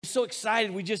So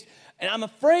excited. And I'm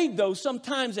afraid though,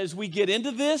 sometimes as we get into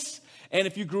this, and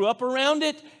if you grew up around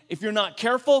it, if you're not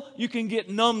careful, you can get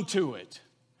numb to it.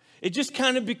 It just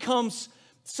kind of becomes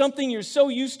something you're so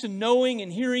used to knowing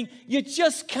and hearing, you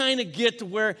just kind of get to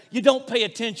where you don't pay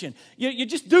attention. You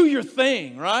just do your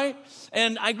thing, right?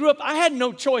 And I grew up, I had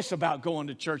no choice about going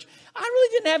to church. I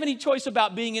really didn't have any choice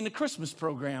about being in the Christmas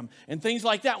program and things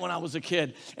like that when I was a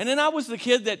kid. And then I was the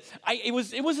kid that,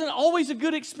 it wasn't always a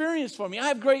good experience for me. I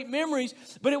have great memories,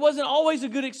 but it wasn't always a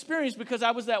good experience because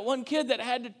I was that one kid that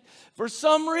had to, for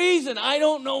some reason, I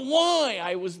don't know why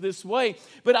I was this way,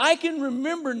 but I can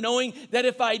remember knowing that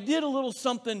if I did a little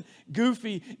something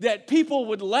goofy, that people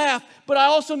would laugh, but I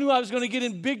also knew I was going to get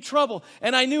in big trouble,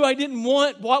 and I knew I didn't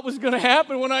want what was going to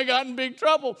happen when I got in big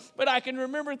trouble, but I can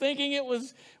remember thinking it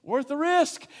was worth the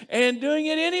risk and doing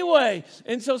it anyway.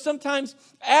 And so sometimes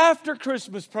after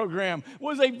Christmas program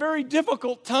was a very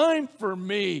difficult time for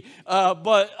me,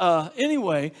 but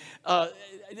anyway,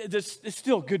 it's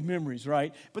still good memories,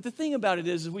 right? But the thing about it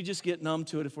is we just get numb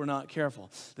to it if we're not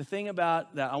careful. The thing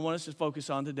about that I want us to focus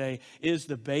on today is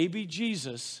the baby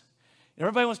Jesus.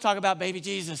 Everybody wants to talk about baby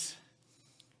Jesus.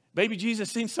 Baby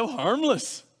Jesus seems so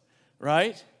harmless,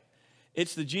 right?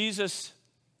 It's the Jesus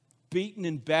beaten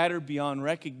and battered beyond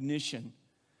recognition,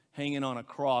 hanging on a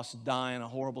cross, dying a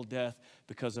horrible death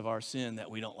because of our sin that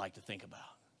we don't like to think about.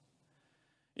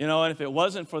 You know, and if it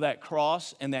wasn't for that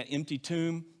cross and that empty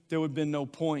tomb, there would have been no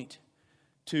point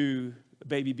to the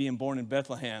baby being born in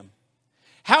Bethlehem.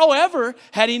 However,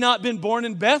 had he not been born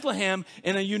in Bethlehem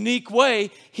in a unique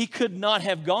way, he could not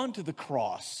have gone to the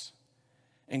cross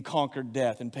and conquered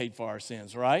death and paid for our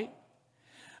sins, right?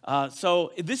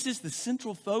 So this is the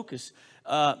central focus,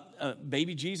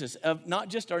 baby Jesus, of not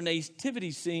just our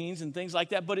nativity scenes and things like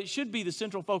that, but it should be the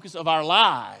central focus of our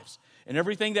lives and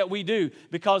everything that we do.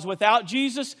 Because without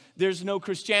Jesus, there's no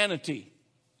Christianity.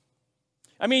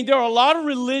 I mean, there are a lot of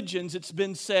religions, it's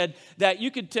been said, that you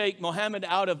could take Muhammad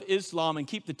out of Islam and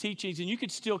keep the teachings, and you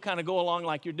could still kind of go along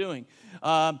like you're doing.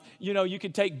 You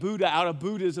could take Buddha out of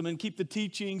Buddhism and keep the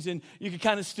teachings, and you could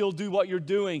kind of still do what you're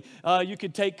doing. You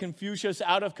could take Confucius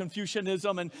out of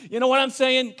Confucianism, and you know what I'm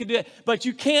saying? But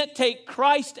you can't take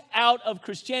Christ out of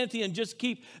Christianity and just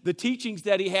keep the teachings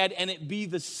that he had and it be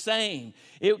the same.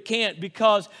 It can't,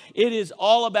 because it is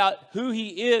all about who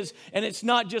he is, and it's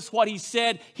not just what he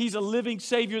said. He's a living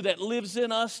Savior that lives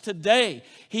in us today.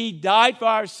 He died for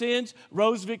our sins,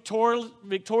 rose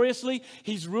victoriously.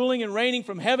 He's ruling and reigning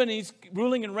from heaven. He's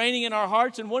ruling and reigning in our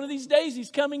hearts, and one of these days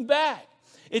he's coming back.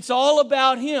 It's all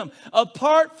about him.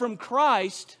 Apart from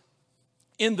Christ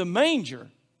in the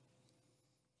manger,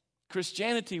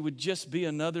 Christianity would just be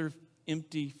another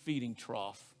empty feeding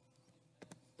trough.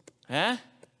 Huh?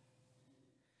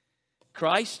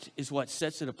 Christ is what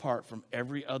sets it apart from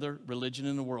every other religion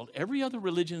in the world. Every other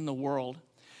religion in the world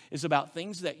is about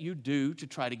things that you do to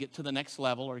try to get to the next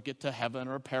level or get to heaven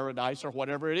or paradise or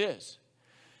whatever it is.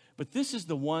 But this is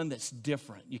the one that's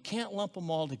different. You can't lump them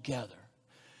all together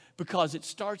because it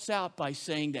starts out by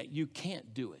saying that you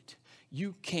can't do it.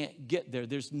 You can't get there.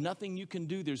 There's nothing you can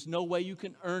do. There's no way you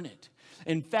can earn it.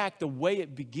 In fact, the way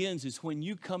it begins is when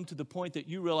you come to the point that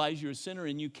you realize you're a sinner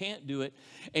and you can't do it,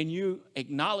 and you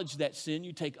acknowledge that sin,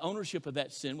 you take ownership of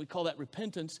that sin, we call that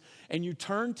repentance, and you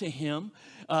turn to him,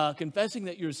 confessing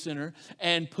that you're a sinner,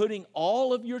 and putting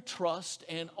all of your trust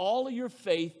and all of your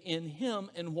faith in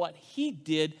him and what he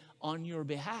did on your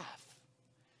behalf.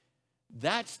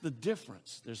 That's the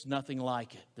difference. There's nothing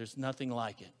like it. There's nothing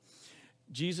like it.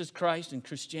 Jesus Christ and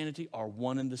Christianity are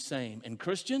one and the same. And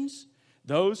Christians,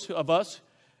 those of us,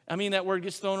 I mean, that word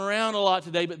gets thrown around a lot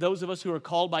today, but those of us who are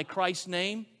called by Christ's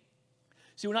name,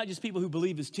 see, we're not just people who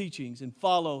believe his teachings and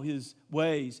follow his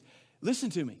ways. Listen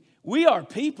to me. We are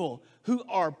people who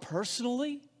are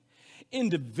personally,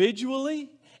 individually,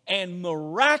 and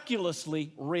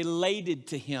miraculously related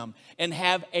to him and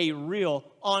have a real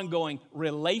ongoing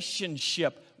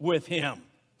relationship with him.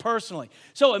 Personally.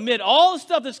 So amid all the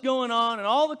stuff that's going on and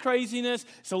all the craziness,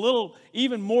 it's a little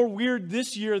even more weird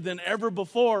this year than ever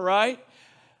before, right?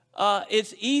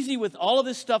 It's easy with all of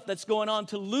this stuff that's going on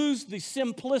to lose the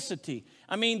simplicity.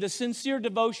 I mean, the sincere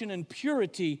devotion and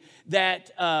purity that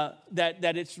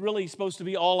it's really supposed to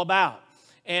be all about.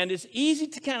 And it's easy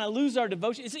to kind of lose our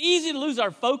devotion. It's easy to lose our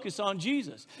focus on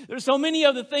Jesus. There's so many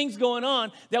other things going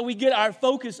on that we get our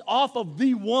focus off of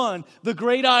the one, the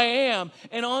great I am,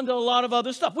 and onto a lot of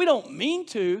other stuff. We don't mean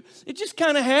to. It just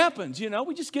kind of happens, you know.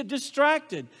 We just get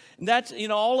distracted. And that's,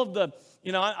 all of the,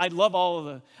 I love all of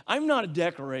the, I'm not a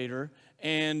decorator,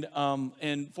 and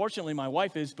fortunately my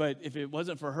wife is, but if it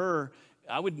wasn't for her,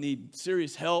 I would need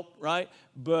serious help, right?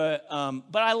 But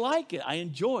I like it. I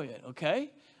enjoy it, okay?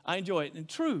 I enjoy it. And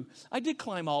true, I did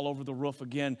climb all over the roof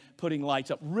again, putting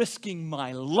lights up, risking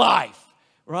my life,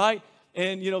 right?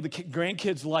 And, the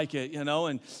grandkids like it,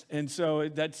 and so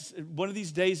that's one of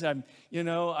these days I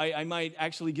might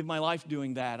actually give my life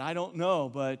doing that. I don't know,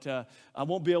 but I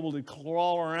won't be able to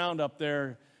crawl around up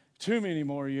there too many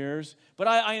more years. But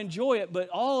I enjoy it, but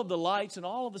all of the lights and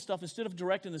all of the stuff, instead of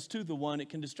directing us to the one, it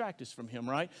can distract us from him,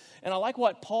 right? And I like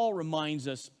what Paul reminds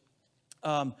us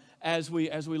as we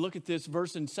look at this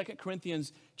verse in 2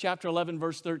 Corinthians chapter 11,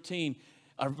 verse 13,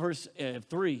 or verse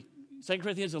 3. 2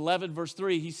 Corinthians 11, verse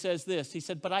 3, he says this. He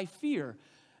said, but I fear,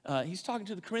 he's talking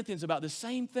to the Corinthians about the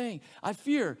same thing. I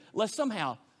fear, lest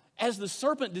somehow, as the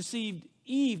serpent deceived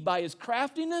Eve by his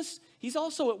craftiness, he's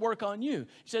also at work on you.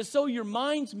 He says, so your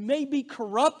minds may be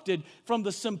corrupted from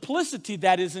the simplicity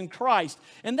that is in Christ.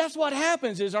 And that's what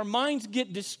happens is our minds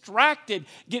get distracted,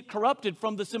 get corrupted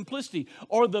from the simplicity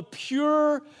or the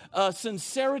pure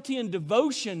sincerity and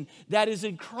devotion that is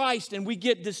in Christ, and we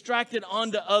get distracted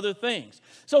onto other things.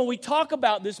 So when we talk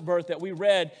about this birth that we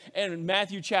read in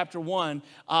Matthew chapter 1,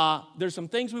 there's some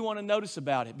things we want to notice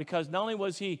about it, because not only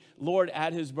was he Lord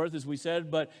at his birth, as we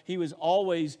said, but he was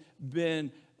always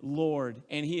been Lord,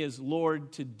 and he is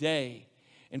Lord today.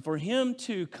 And for him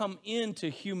to come into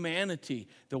humanity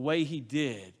the way he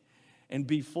did and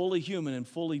be fully human and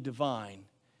fully divine,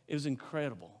 it was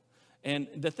incredible. And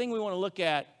the thing we want to look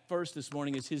at first this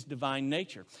morning is his divine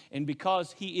nature. And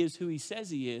because he is who he says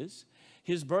he is,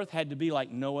 his birth had to be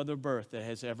like no other birth that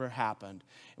has ever happened.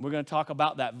 And we're going to talk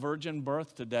about that virgin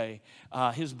birth today.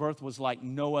 His birth was like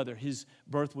no other. His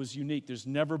birth was unique. There's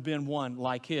never been one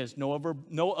like his. No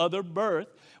other birth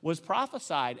was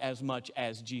prophesied as much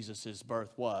as Jesus'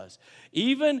 birth was.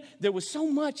 Even, there was so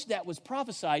much that was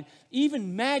prophesied,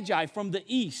 even magi from the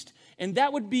east. And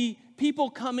that would be people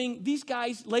coming. These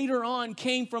guys later on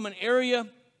came from an area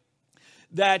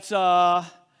that's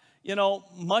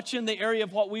much in the area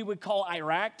of what we would call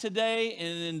Iraq today,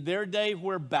 and in their day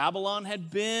where Babylon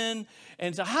had been.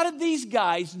 And so how did these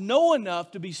guys know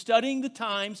enough to be studying the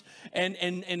times and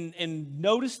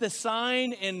notice the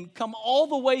sign and come all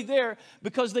the way there?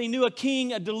 Because they knew a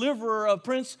king, a deliverer, a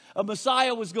prince, a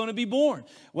Messiah was going to be born.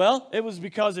 Well, it was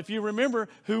because, if you remember,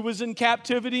 who was in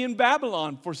captivity in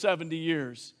Babylon for 70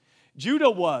 years? Judah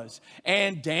was,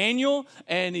 and Daniel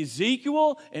and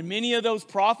Ezekiel and many of those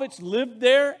prophets lived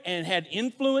there and had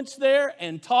influence there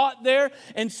and taught there.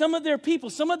 And some of their people,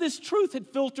 some of this truth had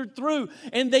filtered through,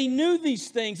 and they knew these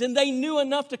things, and they knew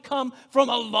enough to come from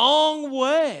a long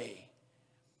way.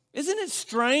 Isn't it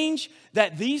strange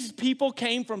that these people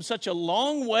came from such a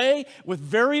long way with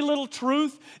very little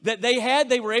truth that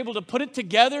they were able to put it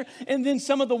together, and then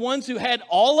some of the ones who had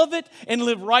all of it and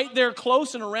lived right there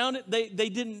close and around it, they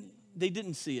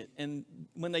didn't see it. And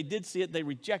when they did see it, they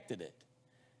rejected it.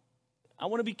 I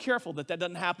want to be careful that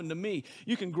doesn't happen to me.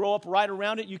 You can grow up right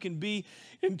around it. You can be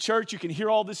in church. You can hear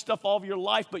all this stuff all of your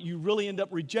life, but you really end up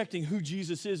rejecting who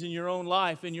Jesus is in your own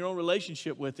life and your own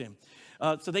relationship with him.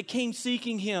 So they came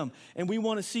seeking him, and we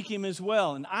want to seek him as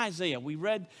well. In Isaiah, we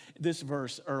read this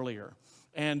verse earlier,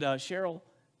 and Cheryl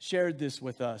shared this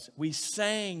with us. We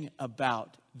sang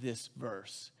about this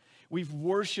verse. We've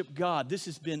worshiped God. This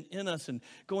has been in us and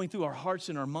going through our hearts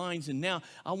and our minds. And now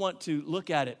I want to look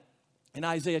at it in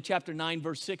Isaiah chapter 9,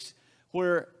 verse 6,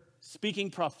 where,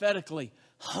 speaking prophetically,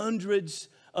 hundreds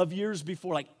of years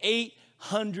before, like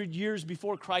 800 years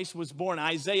before Christ was born,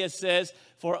 Isaiah says,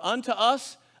 for unto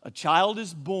us a child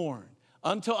is born,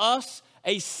 unto us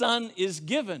a son is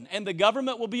given, and the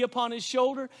government will be upon his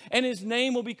shoulder, and his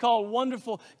name will be called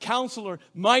Wonderful Counselor,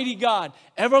 Mighty God,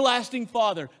 Everlasting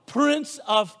Father, Prince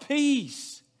of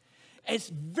Peace. It's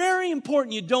very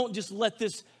important you don't just let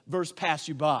this verse pass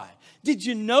you by. Did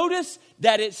you notice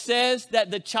that it says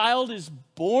that the child is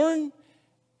born,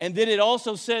 and then it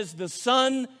also says the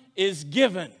son is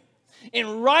given?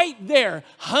 And right there,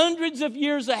 hundreds of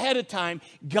years ahead of time,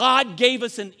 God gave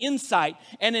us an insight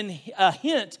and a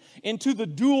hint into the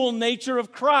dual nature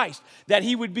of Christ. That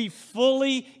he would be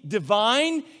fully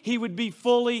divine, he would be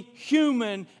fully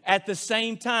human at the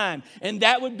same time. And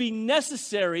that would be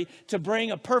necessary to bring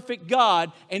a perfect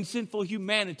God and sinful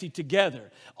humanity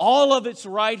together. All of it's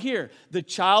right here. The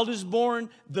child is born,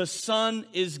 the son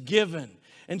is given.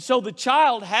 And so the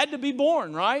child had to be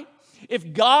born, right?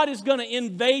 If God is going to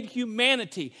invade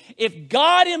humanity, if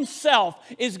God himself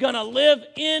is going to live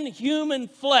in human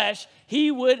flesh, he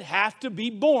would have to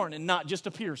be born and not just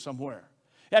appear somewhere.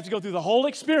 You have to go through the whole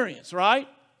experience, right?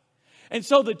 And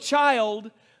so the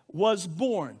child was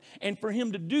born. And for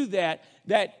him to do that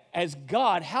as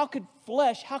God, how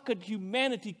could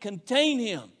humanity contain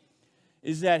him?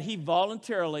 Is that he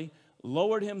voluntarily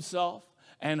lowered himself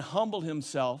and humbled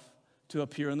himself to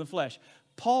appear in the flesh.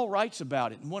 Paul writes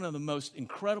about it in one of the most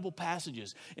incredible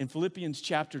passages in Philippians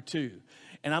chapter 2.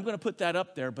 And I'm going to put that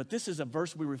up there, but this is a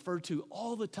verse we refer to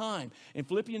all the time in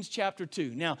Philippians chapter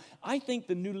 2. Now, I think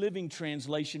the New Living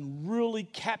Translation really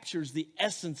captures the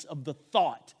essence of the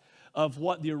thought of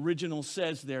what the original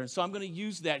says there. And so I'm going to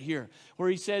use that here, where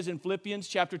he says in Philippians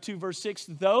chapter 2, verse 6,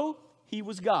 though he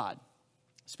was God,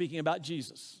 speaking about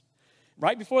Jesus.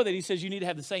 Right before that, he says you need to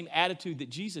have the same attitude that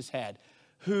Jesus had,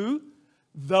 who,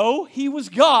 though he was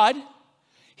God,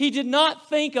 he did not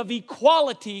think of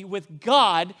equality with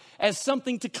God as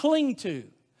something to cling to.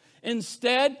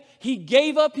 Instead, he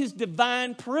gave up his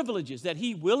divine privileges, that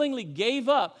he willingly gave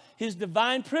up his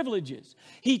divine privileges.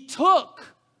 He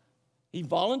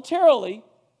voluntarily,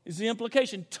 is the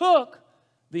implication, took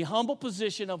the humble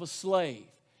position of a slave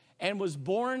and was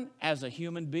born as a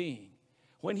human being.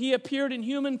 When he appeared in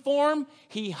human form,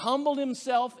 he humbled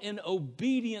himself in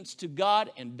obedience to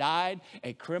God and died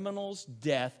a criminal's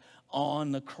death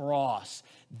on the cross.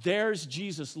 There's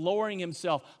Jesus lowering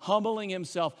himself, humbling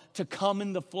himself to come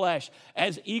in the flesh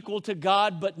as equal to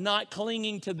God, but not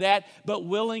clinging to that, but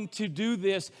willing to do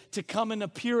this, to come and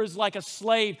appear as like a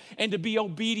slave and to be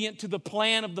obedient to the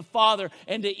plan of the Father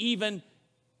and to even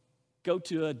go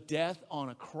to a death on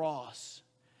a cross.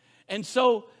 And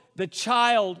so the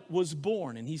child was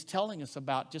born, and he's telling us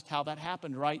about just how that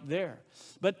happened right there.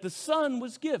 But the son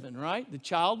was given, right? The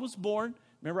child was born.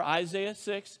 Remember Isaiah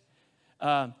 6?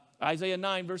 Isaiah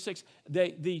 9, verse 6.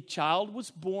 The child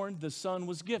was born, the son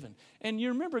was given. And you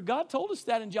remember, God told us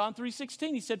that in John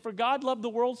 3:16. He said, for God loved the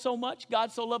world so much,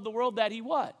 God so loved the world that he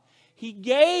what? He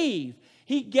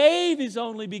gave his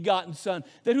only begotten son,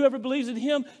 that whoever believes in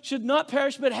him should not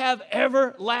perish but have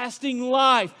everlasting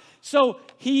life. So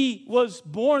he was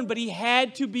born, but he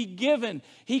had to be given.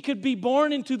 He could be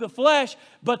born into the flesh,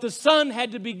 but the son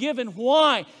had to be given.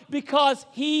 Why? Because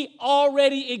he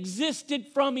already existed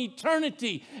from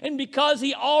eternity. And because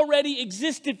he already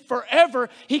existed forever,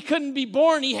 he couldn't be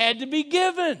born. He had to be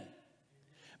given.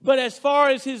 But as far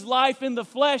as his life in the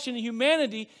flesh and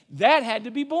humanity, that had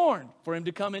to be born for him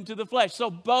to come into the flesh. So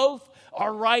both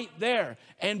are right there,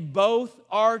 and both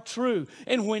are true.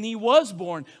 And when he was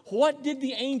born, what did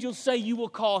the angels say you will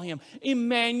call him?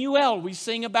 Emmanuel. We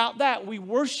sing about that. We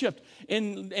worshiped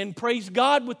and praised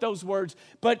God with those words.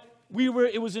 But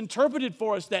it was interpreted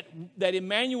for us that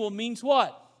Emmanuel means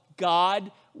what?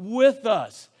 God with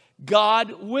us.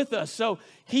 God with us. So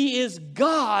he is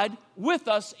God with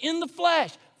us in the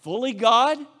flesh. Fully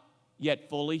God, yet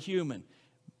fully human.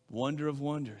 Wonder of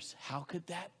wonders. How could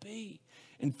that be?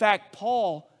 In fact,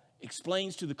 Paul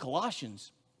explains to the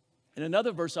Colossians, in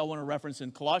another verse I want to reference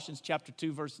in Colossians chapter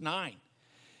 2, verse 9.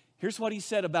 Here's what he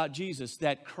said about Jesus,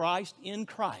 that in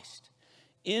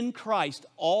Christ,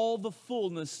 all the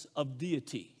fullness of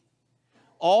deity,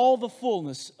 all the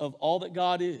fullness of all that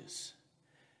God is,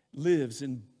 lives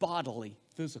in bodily,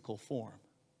 physical form.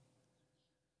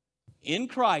 In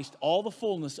Christ, all the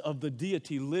fullness of the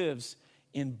deity lives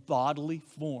in bodily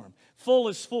form. Full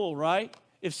is full, right?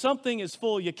 If something is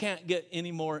full, you can't get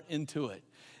any more into it.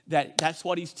 That's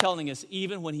what he's telling us.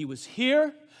 Even when he was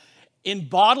here, in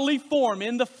bodily form,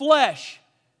 in the flesh,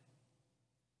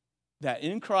 that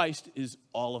in Christ is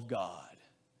all of God.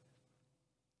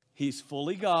 He's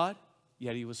fully God,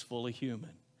 yet he was fully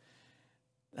human.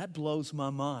 That blows my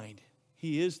mind.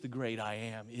 He is the great I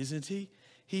am, isn't he?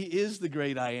 He is the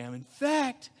great I am. In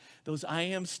fact, those I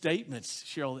am statements,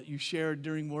 Cheryl, that you shared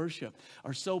during worship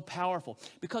are so powerful.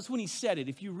 Because when he said it,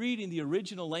 if you read in the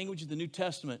original language of the New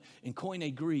Testament in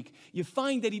Koine Greek, you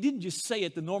find that he didn't just say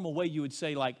it the normal way you would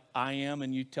say, like, I am,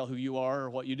 and you tell who you are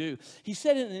or what you do. He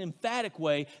said it in an emphatic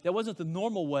way that wasn't the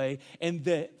normal way. And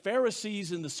the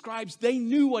Pharisees and the scribes, they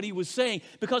knew what he was saying.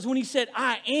 Because when he said,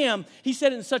 I am, he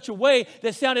said it in such a way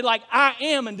that sounded like, I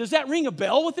am. And does that ring a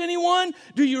bell with anyone?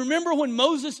 Do you remember when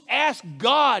Moses asked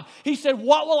God, he said,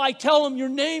 what will I tell them your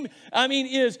name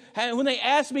is? And when they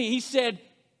asked me, he said,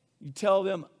 you tell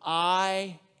them,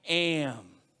 I am.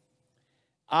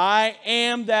 I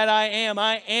am that I am.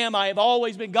 I am. I have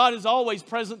always been. God is always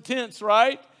present tense,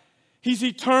 right? He's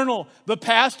eternal. The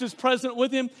past is present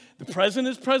with him. The present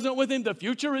is present with him. The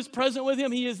future is present with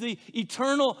him. He is the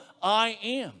eternal I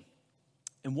am.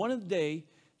 And one of the day,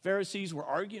 Pharisees were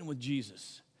arguing with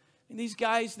Jesus. And these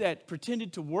guys that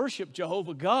pretended to worship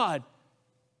Jehovah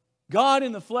God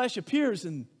in the flesh appears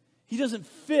and he doesn't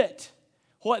fit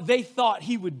what they thought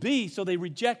he would be, so they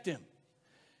reject him.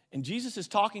 And Jesus is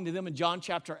talking to them in John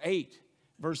chapter 8,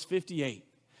 verse 58.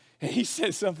 And he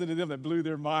says something to them that blew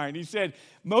their mind. He said,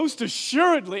 most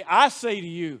assuredly, I say to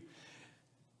you,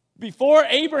 before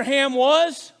Abraham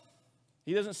was,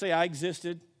 he doesn't say I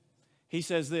existed. He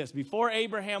says this, before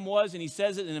Abraham was, and he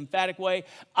says it in an emphatic way,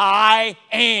 I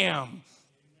am.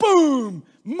 Boom!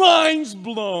 Mind's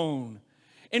blown.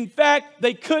 In fact,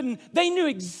 they knew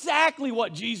exactly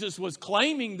what Jesus was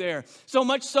claiming there. So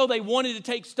much so they wanted to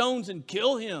take stones and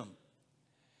kill him.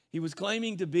 He was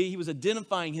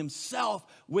identifying himself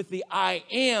with the I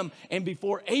am. And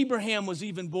before Abraham was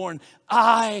even born,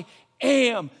 I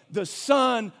am. The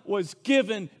Son was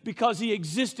given because he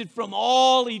existed from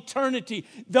all eternity.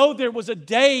 Though there was a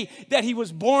day that he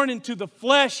was born into the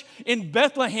flesh in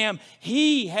Bethlehem,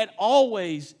 he had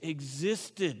always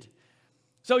existed.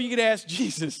 So you could ask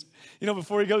Jesus,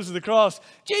 before he goes to the cross,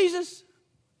 Jesus,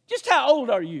 just how old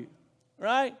are you?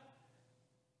 Right?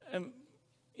 And,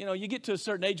 you get to a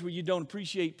certain age where you don't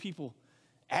appreciate people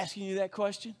asking you that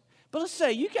question. But let's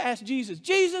say you can ask Jesus,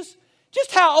 Jesus,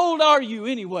 just how old are you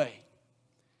anyway?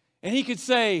 And he could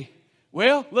say,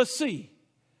 well, let's see.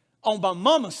 On my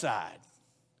mama's side,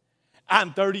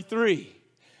 I'm 33.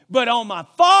 But on my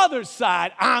father's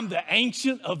side, I'm the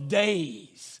Ancient of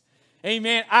Days.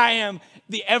 Amen. I am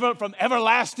from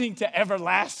everlasting to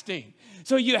everlasting.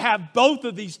 So you have both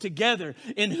of these together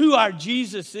in who our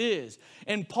Jesus is.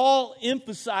 And Paul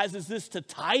emphasizes this to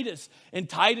Titus in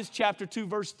Titus chapter 2,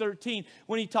 verse 13,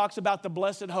 when he talks about the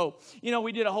blessed hope.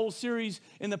 We did a whole series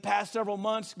in the past several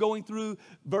months going through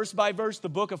verse by verse the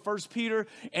book of 1 Peter.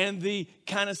 And the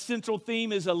kind of central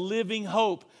theme is a living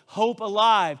hope, hope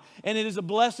alive. And it is a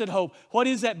blessed hope. What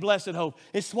is that blessed hope?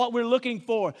 It's what we're looking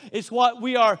for. It's what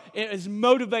is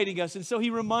motivating us. And so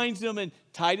he reminds them in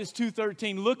Titus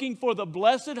 2:13, looking for the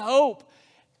blessed hope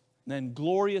and then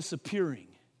glorious appearing.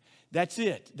 That's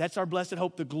it. That's our blessed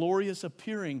hope, the glorious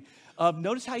appearing of,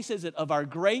 notice how he says it, of our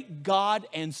great God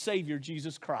and Savior,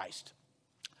 Jesus Christ.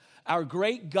 Our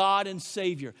great God and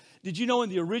Savior. Did you know in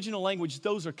the original language,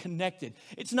 those are connected?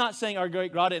 It's not saying our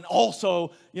great God and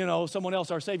also, someone else,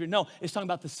 our Savior. No, it's talking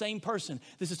about the same person.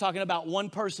 This is talking about one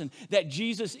person, that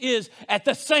Jesus is at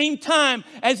the same time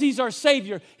as he's our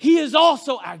Savior. He is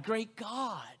also our great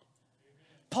God.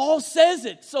 Paul says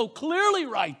it so clearly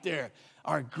right there.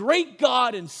 Our great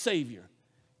God and Savior,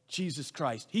 Jesus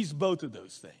Christ. He's both of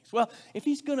those things. Well, if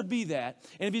he's going to be that,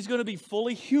 and if he's going to be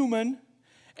fully human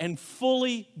and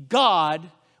fully God,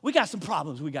 we got some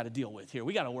problems we got to deal with here.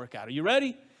 We got to work out. Are you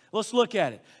ready? Let's look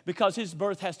at it. Because his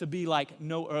birth has to be like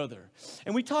no other.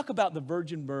 And we talk about the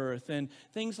virgin birth and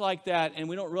things like that, and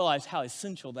we don't realize how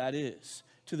essential that is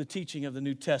to the teaching of the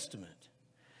New Testament.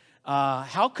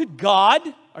 How could God,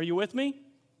 are you with me?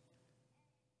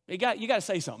 You got to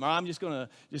say something, or I'm just going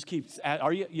to keep,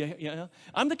 are you? Yeah.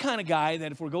 I'm the kind of guy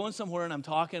that if we're going somewhere and I'm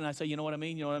talking and I say, you know what I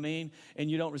mean,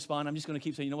 and you don't respond, I'm just going to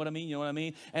keep saying, you know what I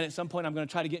mean. And at some point I'm going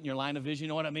to try to get in your line of vision, you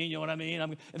know what I mean.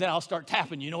 And then I'll start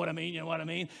tapping, you know what I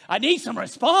mean. I need some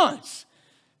response,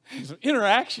 some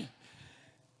interaction.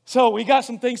 So we got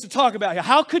some things to talk about here.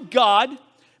 How could God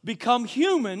become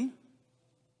human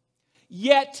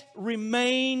yet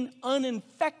remain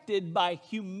uninfected by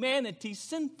humanity's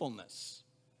sinfulness?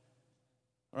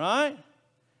 Right?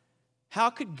 How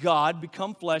could God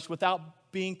become flesh without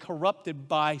being corrupted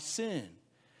by sin?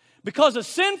 Because a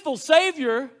sinful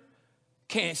Savior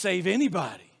can't save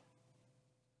anybody.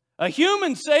 A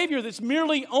human Savior that's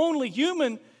merely only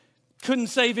human couldn't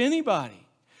save anybody.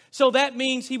 So that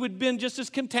means he would have been just as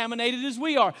contaminated as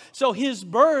we are. So his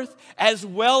birth, as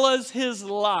well as his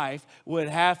life, would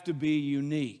have to be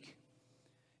unique.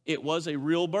 It was a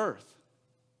real birth.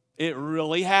 It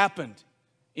really happened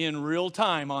in real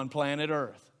time on planet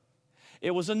Earth.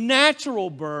 It was a natural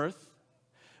birth,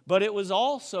 but it was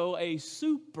also a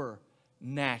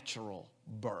supernatural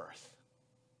birth.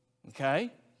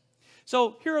 Okay?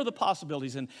 So here are the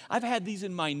possibilities, and I've had these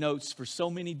in my notes for so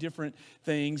many different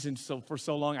things, and so for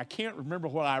so long, I can't remember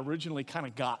where I originally kind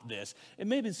of got this. It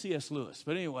may have been C.S. Lewis,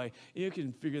 but anyway, you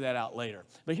can figure that out later.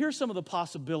 But here's some of the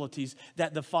possibilities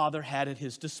that the Father had at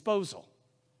his disposal.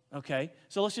 Okay,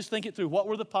 so let's just think it through. What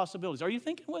were the possibilities? Are you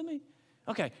thinking with me?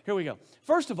 Okay, here we go.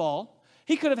 First of all,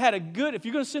 he could have had if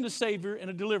you're going to send a Savior and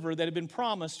a deliverer that had been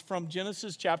promised from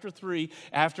Genesis chapter 3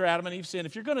 after Adam and Eve sinned,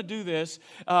 if you're going to do this,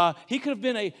 he could have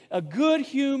been a good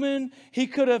human. He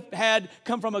could have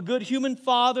come from a good human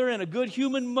father and a good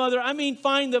human mother. I mean,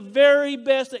 find the very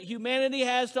best that humanity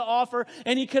has to offer,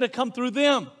 and he could have come through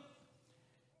them.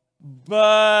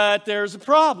 But there's a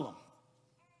problem.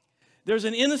 There's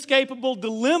an inescapable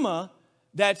dilemma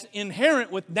that's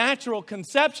inherent with natural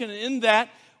conception, in that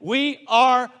we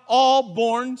are all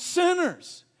born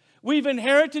sinners. We've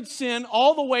inherited sin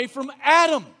all the way from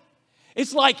Adam.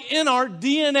 It's like in our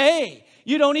DNA.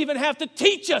 You don't even have to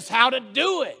teach us how to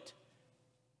do it.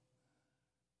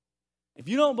 If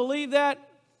you don't believe that,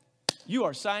 you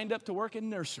are signed up to work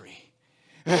in nursery.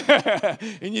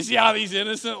 And you see how these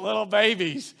innocent little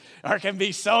babies can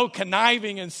be so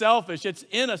conniving and selfish. It's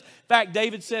in us. In fact,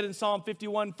 David said in Psalm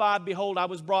 51:5, behold, I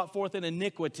was brought forth in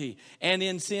iniquity, and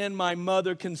in sin my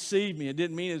mother conceived me. It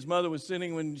didn't mean his mother was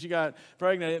sinning when she got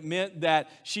pregnant. It meant that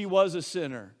she was a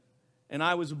sinner, and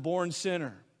I was a born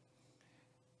sinner.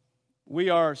 We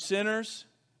are sinners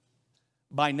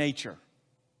by nature.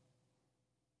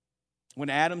 When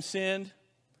Adam sinned,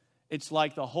 it's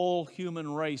like the whole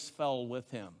human race fell with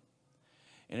him.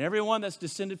 And everyone that's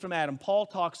descended from Adam, Paul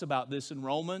talks about this in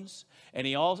Romans, and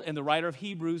the writer of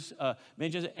Hebrews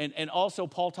mentions it, and also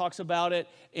Paul talks about it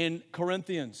in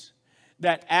Corinthians,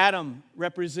 that Adam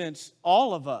represents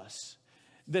all of us.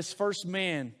 This first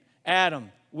man,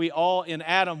 Adam, we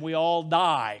all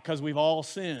die because we've all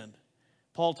sinned.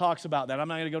 Paul talks about that. I'm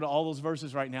not going to go to all those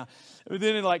verses right now. But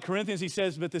then in Corinthians, he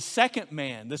says, but the second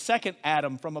man, the second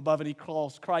Adam from above, and he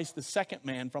calls Christ the second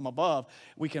man from above,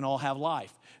 we can all have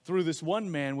life. Through this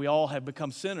one man, we all have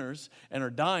become sinners and are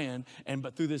dying.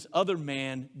 But through this other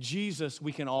man, Jesus,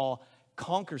 we can all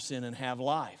conquer sin and have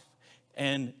life.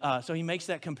 And so he makes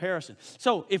that comparison.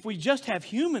 So if we just have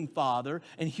human father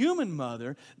and human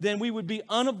mother, then he would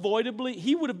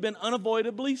have been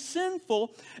unavoidably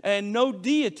sinful and no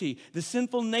deity. The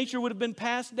sinful nature would have been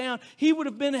passed down. He would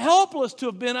have been helpless to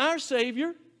have been our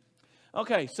Savior.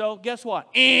 Okay, so guess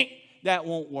what? That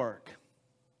won't work.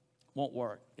 Won't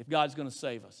work if God's going to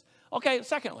save us. Okay,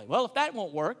 secondly, well, if that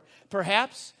won't work,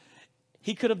 perhaps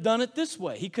he could have done it this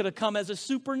way. He could have come as a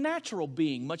supernatural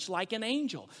being, much like an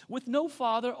angel, with no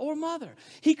father or mother.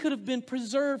 He could have been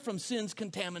preserved from sin's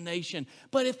contamination.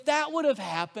 But if that would have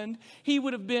happened, he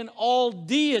would have been all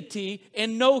deity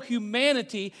and no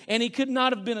humanity, and he could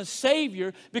not have been a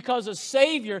Savior, because a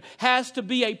Savior has to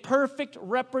be a perfect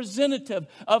representative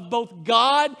of both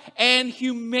God and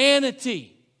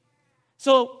humanity.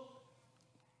 So,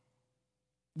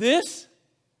 this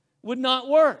would not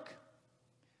work.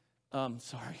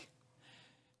 Sorry.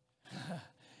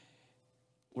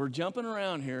 We're jumping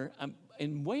around here.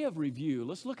 In way of review,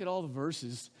 let's look at all the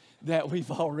verses that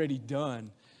we've already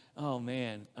done. Oh,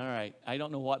 man. All right. I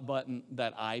don't know what button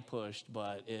that I pushed,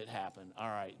 but it happened. All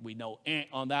right. We know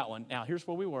on that one. Now, here's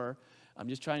where we were. I'm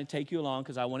just trying to take you along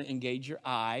because I want to engage your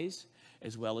eyes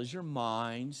as well as your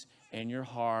minds and your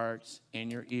hearts and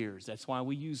your ears. That's why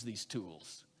we use these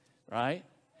tools, right?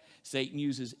 Satan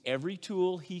uses every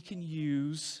tool he can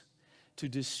use to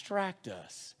distract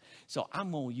us. So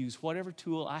I'm going to use whatever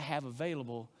tool I have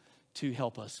available to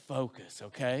help us focus,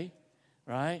 okay?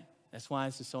 Right? That's why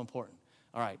this is so important.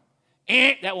 All right.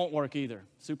 That won't work either.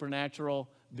 Supernatural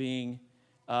being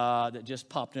that just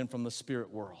popped in from the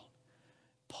spirit world.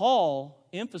 Paul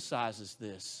emphasizes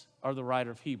this, or the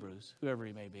writer of Hebrews, whoever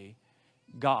he may be.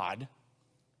 God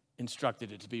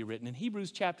instructed it to be written. In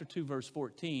Hebrews chapter 2, verse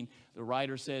 14, the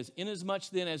writer says, inasmuch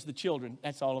then as the children,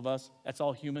 that's all of us, that's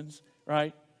all humans,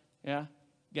 right? Yeah?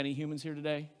 Got any humans here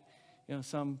today? You know,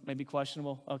 some may be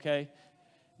questionable, okay?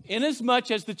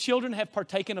 Inasmuch as the children have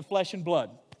partaken of flesh and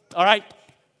blood, all right?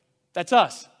 That's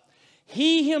us.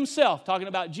 He himself, talking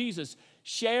about Jesus,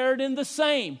 shared in the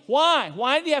same. Why?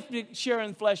 Why did he have to share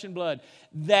in flesh and blood?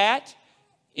 That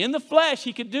in the flesh,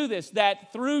 he could do this,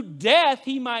 that through death,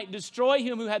 he might destroy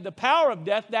him who had the power of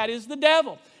death, that is the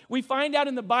devil. We find out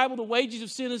in the Bible the wages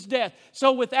of sin is death.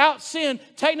 So without sin,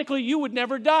 technically you would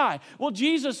never die. Well,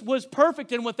 Jesus was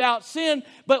perfect and without sin,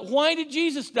 but why did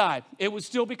Jesus die? It was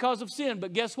still because of sin,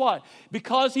 but guess what?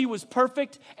 Because he was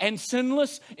perfect and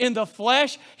sinless in the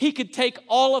flesh, he could take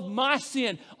all of my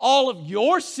sin, all of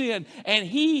your sin, and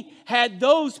he had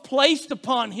those placed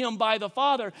upon him by the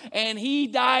Father, and he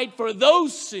died for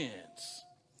those sins.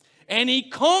 And he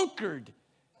conquered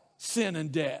sin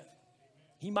and death.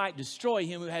 He might destroy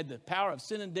him who had the power of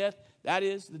sin and death, that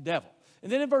is the devil.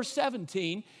 And then in verse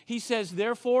 17, he says,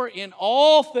 therefore, in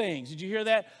all things, did you hear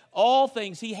that? All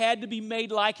things, he had to be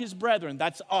made like his brethren,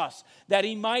 that's us, that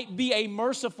he might be a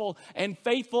merciful and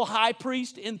faithful high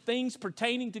priest in things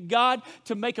pertaining to God,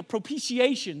 to make a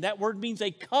propitiation. That word means a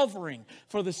covering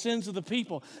for the sins of the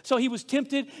people. So he was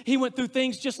tempted. He went through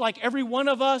things just like every one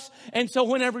of us. And so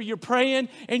whenever you're praying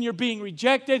and you're being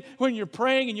rejected, when you're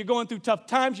praying and you're going through tough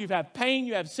times, you have pain,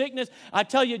 you have sickness, I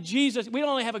tell you, Jesus, we don't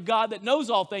only have a God that knows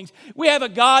all things. We have a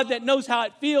God that knows how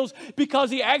it feels,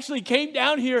 because he actually came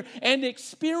down here and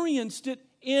experienced it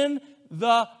in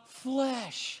the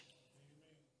flesh.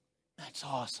 That's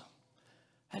awesome.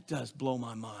 That does blow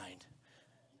my mind.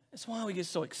 That's why we get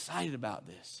so excited about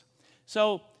this.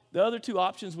 So the other two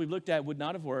options we've looked at would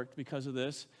not have worked because of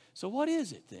this. So what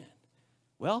is it then?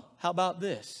 Well, how about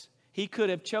this? He could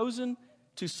have chosen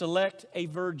to select a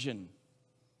virgin.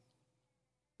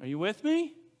 Are you with me? A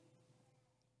virgin.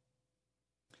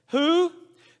 who,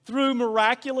 through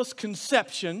miraculous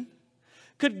conception,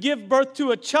 could give birth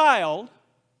to a child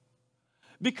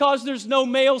because there's no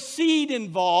male seed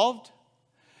involved.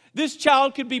 This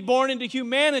child could be born into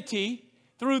humanity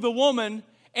through the woman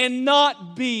and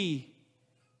not be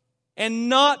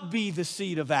the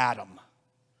seed of Adam.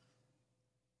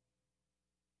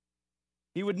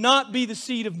 He would not be the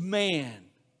seed of man.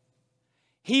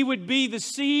 He would be the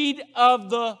seed of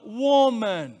the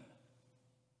woman.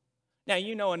 Now,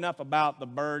 you know enough about the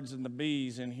birds and the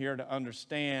bees in here to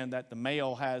understand that the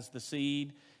male has the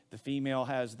seed, the female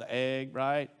has the egg,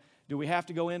 right? Do we have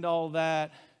to go into all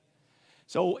that?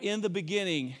 So in the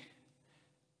beginning,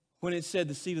 when it said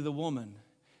the seed of the woman,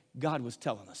 God was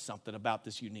telling us something about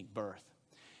this unique birth.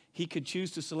 He could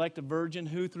choose to select a virgin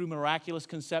who, through miraculous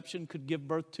conception, could give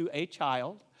birth to a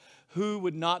child who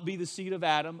would not be the seed of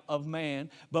Adam, of man,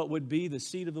 but would be the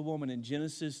seed of the woman. In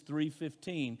Genesis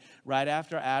 3:15, right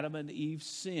after Adam and Eve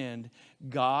sinned,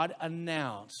 God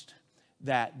announced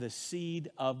that the seed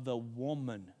of the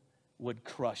woman would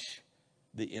crush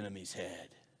the enemy's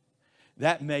head.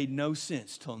 That made no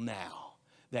sense till now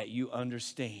that you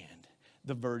understand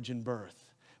the virgin birth.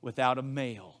 Without a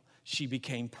male, she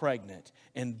became pregnant,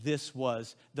 and this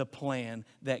was the plan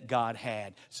that God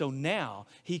had. So now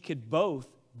he could both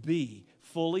be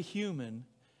fully human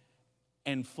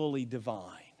and fully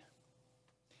divine.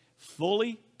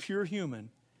 Fully pure human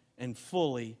and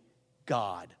fully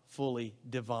God, fully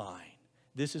divine.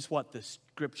 This is what the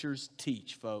Scriptures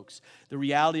teach, folks. The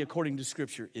reality according to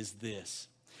Scripture is this.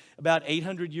 About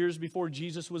 800 years before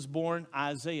Jesus was born,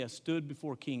 Isaiah stood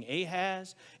before King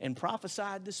Ahaz and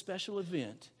prophesied this special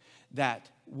event that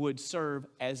would serve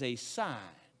as a sign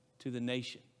to the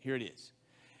nation. Here it is.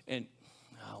 And,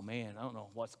 oh man, I don't know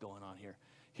what's going on here.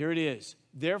 Here it is.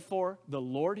 Therefore, the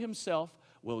Lord himself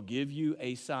will give you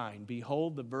a sign.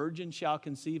 Behold, the virgin shall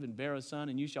conceive and bear a son,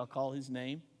 and you shall call his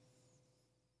name.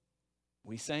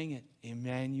 We sang it,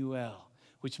 Emmanuel,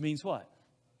 which means what?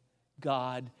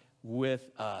 God with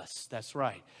us. That's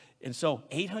right. And so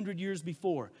 800 years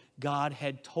before, God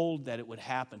had told that it would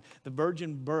happen. The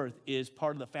virgin birth is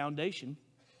part of the foundation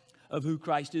of who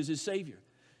Christ is as Savior.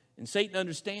 And Satan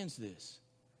understands this.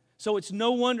 So it's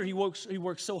no wonder he works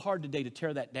so hard today to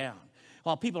tear that down.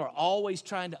 While people are always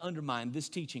trying to undermine this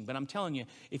teaching. But I'm telling you,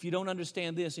 if you don't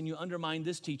understand this and you undermine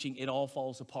this teaching, it all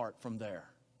falls apart from there.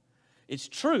 It's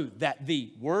true that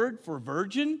the word for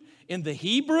virgin in the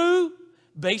Hebrew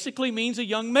basically means a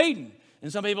young maiden.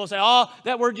 And some people say, oh,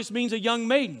 that word just means a young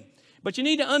maiden. But you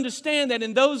need to understand that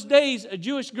in those days, a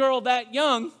Jewish girl that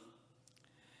young,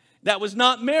 that was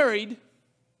not married,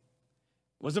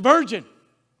 was a virgin.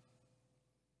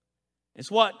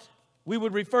 It's what we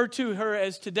would refer to her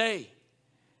as today.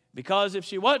 Because if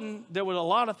she wasn't, there were a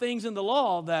lot of things in the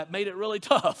law that made it really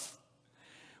tough.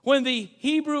 When the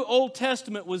Hebrew Old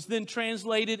Testament was then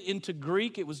translated into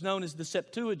Greek, it was known as the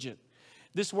Septuagint.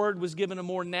 This word was given a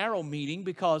more narrow meaning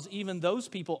because even those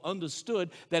people understood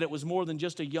that it was more than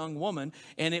just a young woman,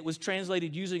 and it was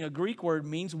translated using a Greek word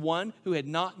means one who had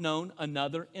not known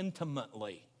another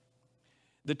intimately.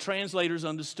 The translators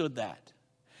understood that.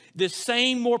 This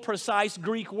same more precise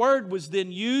Greek word was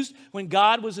then used when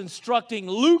God was instructing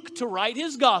Luke to write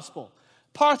his gospel,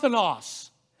 Parthenos.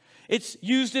 It's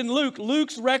used in Luke.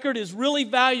 Luke's record is really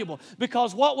valuable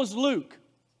because what was Luke?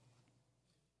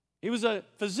 He was a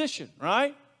physician,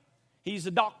 right? He's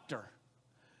a doctor.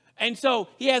 And so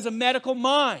he has a medical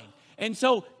mind. And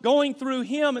so going through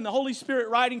him and the Holy Spirit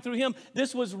writing through him,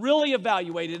 this was really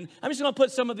evaluated. And I'm just going to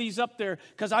put some of these up there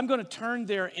because I'm going to turn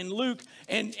there in Luke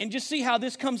and just see how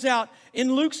this comes out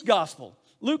in Luke's gospel.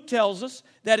 Luke tells us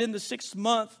that in the 6th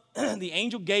month, the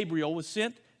angel Gabriel was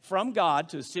sent from God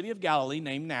to a city of Galilee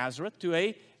named Nazareth to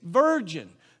a virgin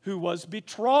who was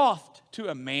betrothed to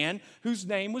a man whose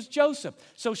name was Joseph.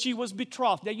 So she was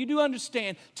betrothed. Now you do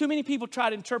understand, too many people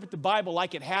try to interpret the Bible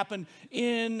like it happened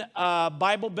in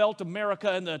Bible Belt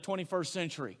America in the 21st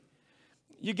century.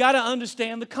 You got to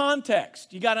understand the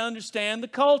context. You got to understand the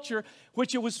culture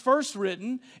which it was first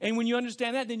written. And when you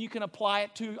understand that, then you can apply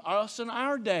it to us in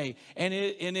our day. And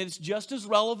it's just as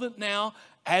relevant now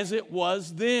as it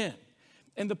was then.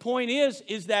 And the point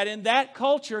is that in that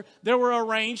culture, there were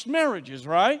arranged marriages,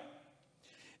 right?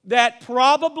 That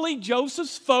probably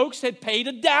Joseph's folks had paid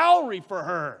a dowry for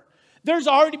her. There's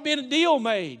already been a deal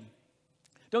made.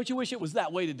 Don't you wish it was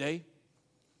that way today?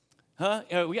 Huh?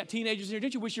 We got teenagers here.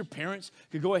 Don't you wish your parents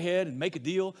could go ahead and make a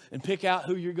deal and pick out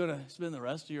who you're going to spend the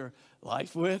rest of your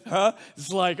life with? Huh?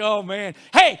 It's like, oh man.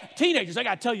 Hey, teenagers, I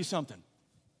got to tell you something.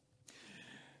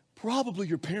 Probably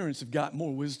your parents have got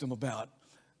more wisdom about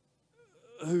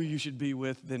who you should be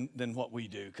with than what we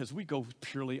do, because we go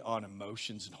purely on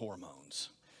emotions and hormones.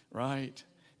 right?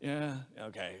 Yeah,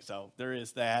 okay, so there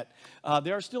is that.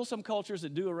 There are still some cultures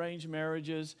that do arrange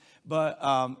marriages, but,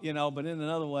 but in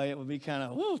another way, it would be kind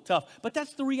of tough. But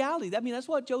that's the reality. I mean, that's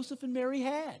what Joseph and Mary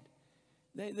had.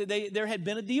 There had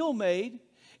been a deal made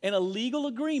and a legal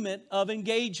agreement of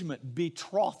engagement,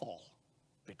 betrothal.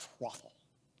 Betrothal.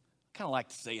 I kind of like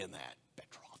saying that,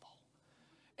 betrothal.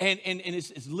 And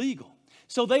it's legal.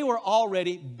 So they were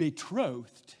already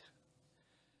betrothed.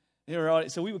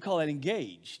 So we would call that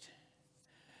engaged.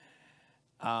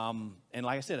 And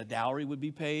like I said, a dowry would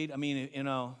be paid. I mean,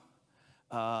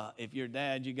 if your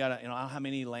dad, you got to, how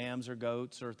many lambs or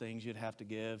goats or things you'd have to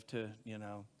give to,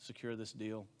 secure this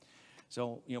deal.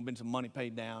 So, been some money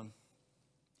paid down.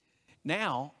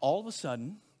 Now, all of a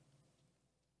sudden,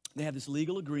 they have this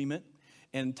legal agreement,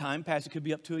 and time passes. It could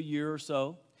be up to a year or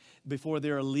so before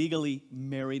they're legally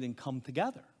married and come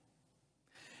together.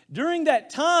 During that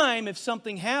time, if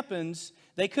something happens,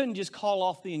 they couldn't just call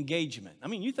off the engagement. I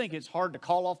mean, you think it's hard to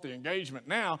call off the engagement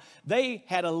now. They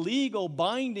had a legal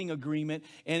binding agreement,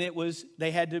 and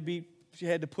she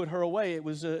had to put her away. It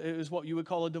was what you would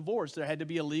call a divorce. There had to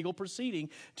be a legal proceeding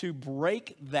to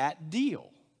break that deal.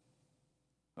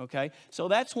 Okay? So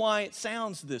that's why it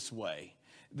sounds this way,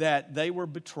 that they were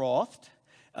betrothed.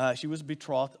 She was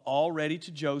betrothed already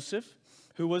to Joseph,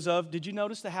 who was did you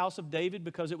notice the house of David?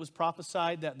 Because it was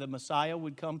prophesied that the Messiah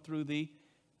would come through the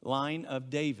line of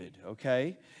David,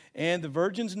 okay? And the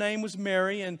virgin's name was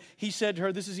Mary, and he said to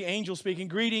her, this is the angel speaking,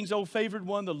 greetings, O favored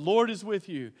one, the Lord is with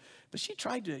you. But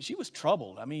she was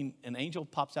troubled. I mean, an angel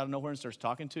pops out of nowhere and starts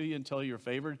talking to you and tell you you're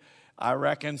favored. I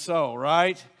reckon so,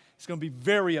 right? It's going to be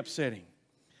very upsetting.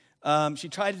 She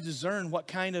tried to discern what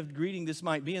kind of greeting this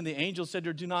might be, and the angel said to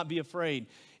her, do not be afraid.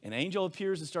 An angel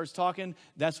appears and starts talking.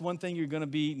 That's one thing you're going to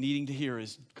be needing to hear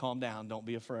is calm down, don't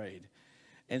be afraid.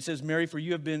 And it says, Mary, for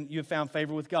you have found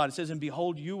favor with God. It says, and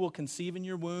behold, you will conceive in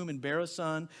your womb and bear a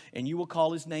son, and you will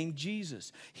call his name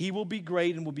Jesus. He will be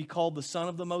great and will be called the Son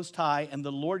of the Most High, and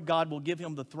the Lord God will give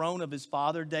him the throne of his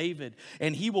father David.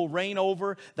 And he will reign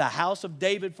over the house of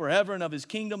David forever, and of his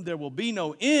kingdom there will be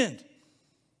no end.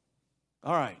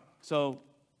 All right, so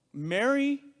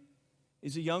Mary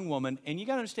is a young woman, and you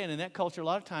got to understand, in that culture, a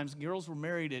lot of times girls were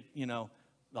married at,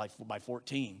 like by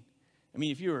 14. I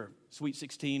mean, if you were sweet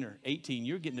 16 or 18,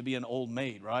 you're getting to be an old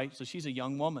maid, right? So she's a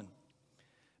young woman.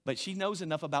 But she knows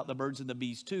enough about the birds and the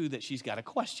bees, too, that she's got a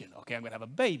question. Okay, I'm going to have a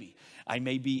baby. I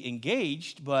may be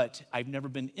engaged, but I've never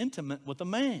been intimate with a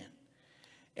man.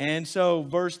 And so,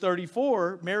 verse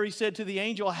 34, Mary said to the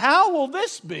angel, how will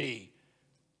this be,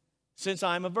 since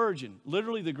I'm a virgin?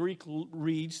 Literally, the Greek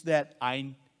reads that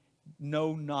I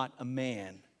know not a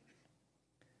man.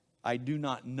 I do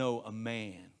not know a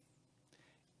man.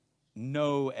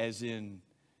 Know as in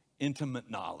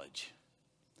intimate knowledge.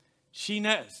 She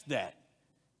knows that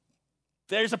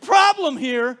there's a problem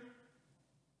here.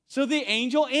 So the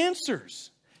angel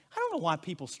answers. I don't know why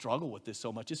people struggle with this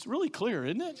so much. It's really clear,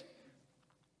 isn't it?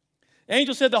 The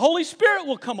angel said, the Holy Spirit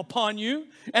will come upon you,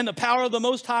 and the power of the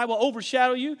Most High will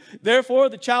overshadow you. Therefore,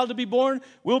 the child to be born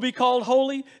will be called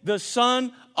Holy, the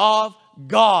Son of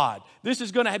God. This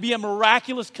is going to be a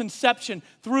miraculous conception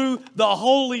through the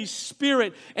Holy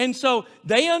Spirit. And so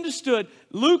they understood,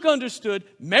 Luke understood,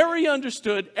 Mary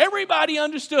understood, everybody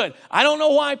understood. I don't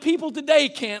know why people today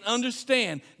can't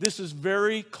understand. This is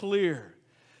very clear.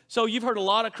 So you've heard a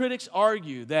lot of critics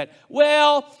argue that,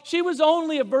 well, she was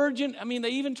only a virgin. I mean,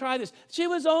 they even try this. She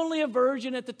was only a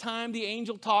virgin at the time the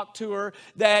angel talked to her,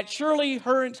 that surely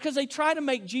because they try to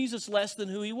make Jesus less than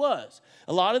who he was.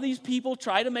 A lot of these people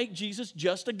try to make Jesus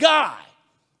just a guy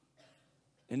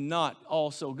and not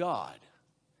also God.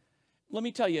 Let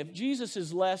me tell you, if Jesus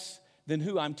is less than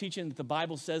who I'm teaching that the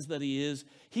Bible says that he is,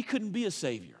 he couldn't be a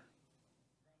Savior.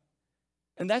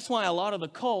 And that's why a lot of the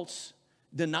cults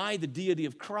deny the deity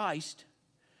of Christ,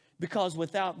 because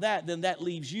without that, then that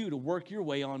leaves you to work your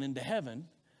way on into heaven,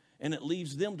 and it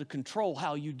leaves them to control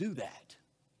how you do that.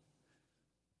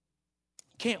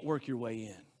 Can't work your way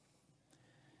in.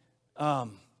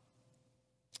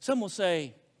 Some will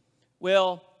say,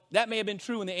 well, that may have been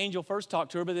true when the angel first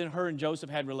talked to her, but then her and Joseph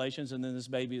had relations, and then this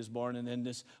baby was born, and then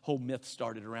this whole myth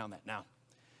started around that. Now,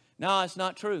 no, it's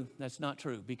not true. That's not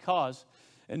true, because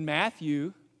in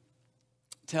Matthew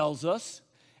tells us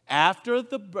now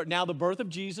the birth of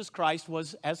Jesus Christ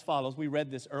was as follows. We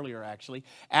read this earlier, actually.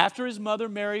 After his mother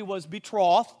Mary was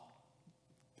betrothed,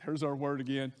 there's our word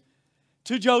again,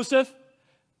 to Joseph,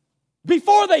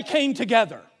 before they came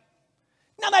together.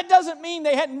 Now that doesn't mean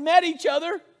they hadn't met each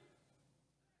other.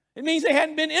 It means they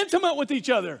hadn't been intimate with each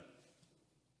other.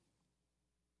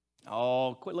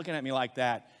 Oh, quit looking at me like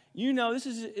that. You know,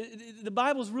 the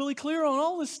Bible's really clear on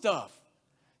all this stuff.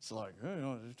 It's like,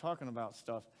 they're talking about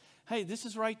stuff. Hey, this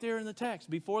is right there in the text.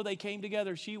 Before they came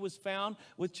together, she was found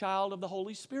with child of the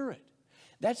Holy Spirit.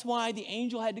 That's why the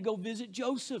angel had to go visit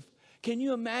Joseph. Can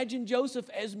you imagine Joseph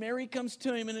as Mary comes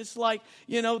to him and it's like,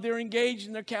 they're engaged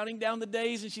and they're counting down the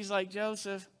days and she's like,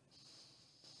 Joseph,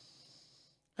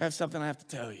 I have something I have to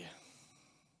tell you.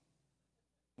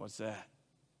 What's that?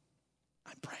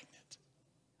 I'm pregnant.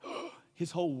 His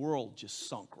whole world just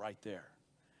sunk right there.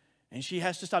 And she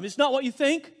has to stop. It's not what you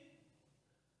think.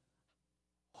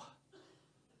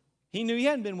 He knew he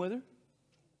hadn't been with her.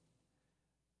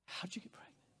 How'd you get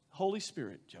pregnant? Holy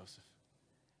Spirit, Joseph.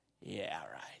 Yeah,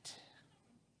 right.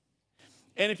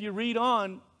 And if you read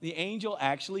on, the angel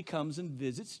actually comes and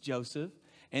visits Joseph.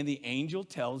 And the angel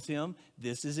tells him,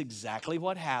 this is exactly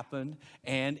what happened.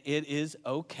 And it is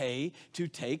okay to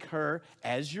take her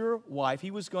as your wife.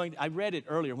 I read it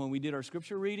earlier when we did our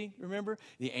scripture reading, remember?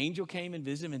 The angel came and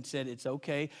visited him and said, it's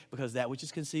okay because that which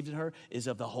is conceived in her is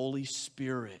of the Holy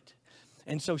Spirit.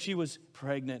 And so she was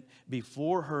pregnant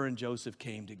before her and Joseph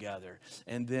came together.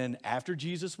 And then after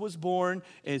Jesus was born,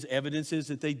 as evidence is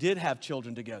that they did have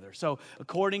children together. So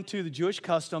according to the Jewish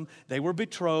custom, they were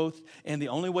betrothed. And the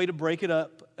only way to break it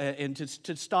up and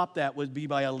to stop that would be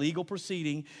by a legal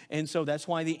proceeding. And so that's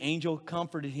why the angel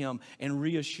comforted him and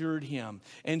reassured him.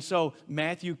 And so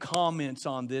Matthew comments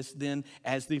on this then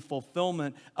as the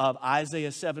fulfillment of Isaiah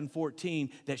 7:14,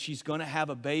 that she's going to have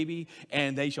a baby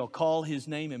and they shall call his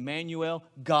name Emmanuel,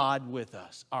 God with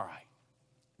us. All right.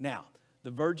 Now,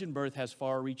 the virgin birth has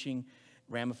far-reaching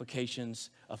ramifications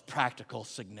of practical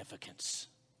significance.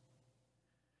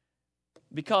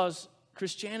 Because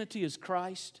Christianity is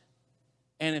Christ,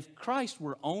 and if Christ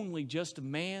were only just a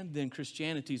man, then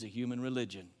Christianity is a human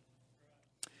religion.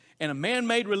 And a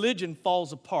man-made religion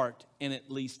falls apart in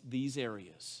at least these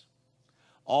areas.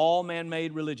 All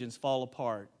man-made religions fall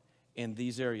apart in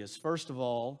these areas. First of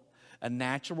all, a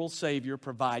natural Savior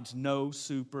provides no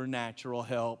supernatural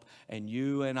help, and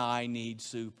you and I need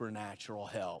supernatural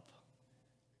help.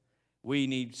 We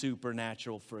need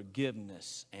supernatural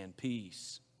forgiveness and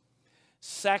peace.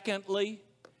 Secondly,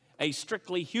 a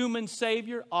strictly human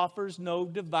Savior offers no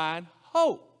divine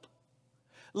hope.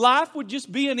 Life would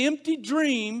just be an empty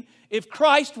dream if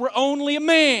Christ were only a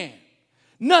man.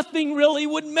 Nothing really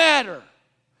would matter.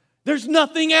 There's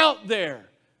nothing out there.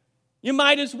 You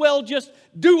might as well just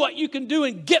do what you can do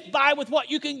and get by with what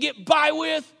you can get by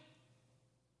with.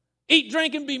 Eat,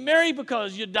 drink, and be merry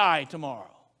because you die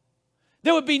tomorrow.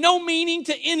 There would be no meaning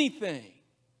to anything.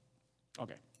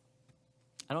 Okay.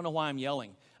 I don't know why I'm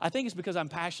yelling. I think it's because I'm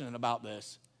passionate about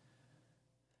this.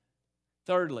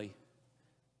 Thirdly,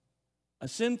 a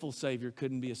sinful Savior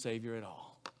couldn't be a Savior at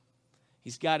all.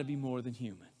 He's got to be more than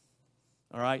human.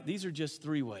 All right, these are just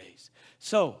three ways.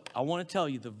 So, I want to tell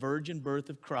you the virgin birth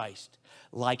of Christ,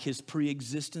 like his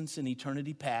pre-existence in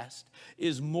eternity past,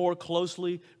 is more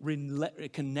closely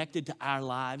connected to our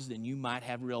lives than you might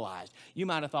have realized. You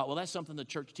might have thought, well, that's something the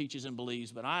church teaches and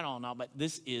believes, but I don't know. But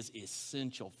this is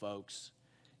essential, folks.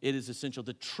 It is essential.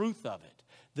 The truth of it,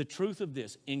 the truth of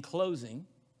this. In closing,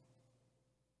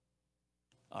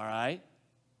 all right,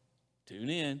 tune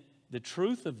in. The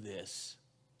truth of this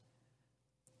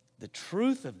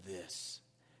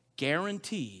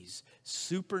guarantees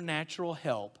supernatural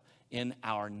help in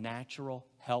our natural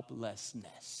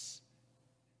helplessness.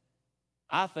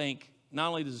 I think not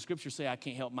only does the scripture say I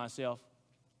can't help myself,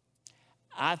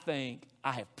 I think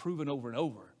I have proven over and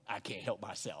over I can't help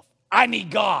myself. I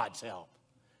need God's help.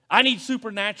 I need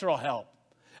supernatural help.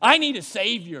 I need a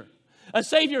Savior. A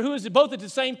Savior who is both at the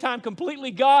same time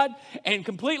completely God and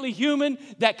completely human,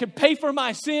 that could pay for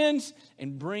my sins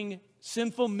and bring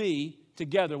sinful me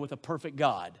together with a perfect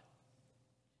God.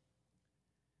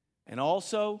 And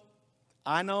also,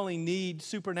 I not only need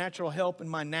supernatural help in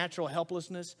my natural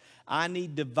helplessness, I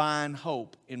need divine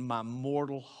hope in my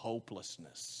mortal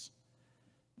hopelessness.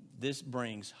 This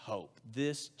brings hope.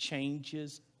 This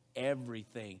changes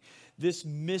everything. This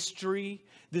mystery,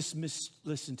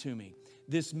 listen to me,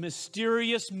 this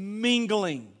mysterious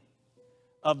mingling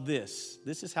of this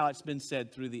is how it's been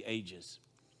said through the ages,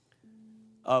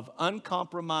 of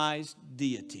uncompromised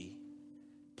deity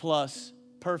plus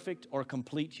perfect or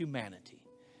complete humanity.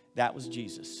 That was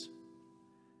Jesus.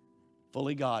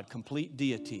 Fully God, complete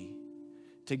deity,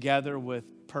 together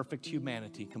with perfect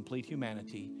humanity, complete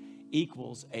humanity,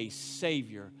 equals a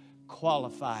Savior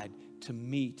qualified to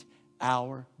meet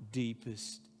our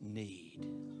deepest need.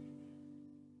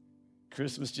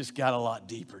 Christmas just got a lot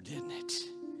deeper, didn't it?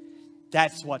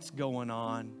 That's what's going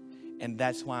on. And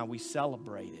that's why we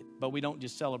celebrate it. But we don't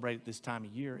just celebrate it this time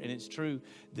of year. And it's true,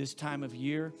 this time of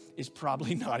year is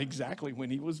probably not exactly when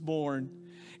he was born.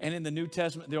 And in the New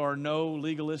Testament, there are no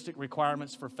legalistic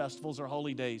requirements for festivals or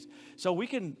holy days. So we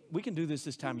can do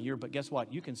this time of year, but guess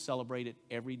what? You can celebrate it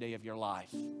every day of your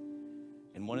life.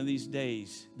 And one of these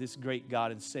days, this great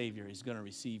God and Savior is going to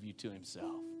receive you to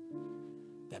himself.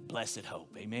 That blessed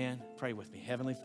hope. Amen. Pray with me. Heavenly Father.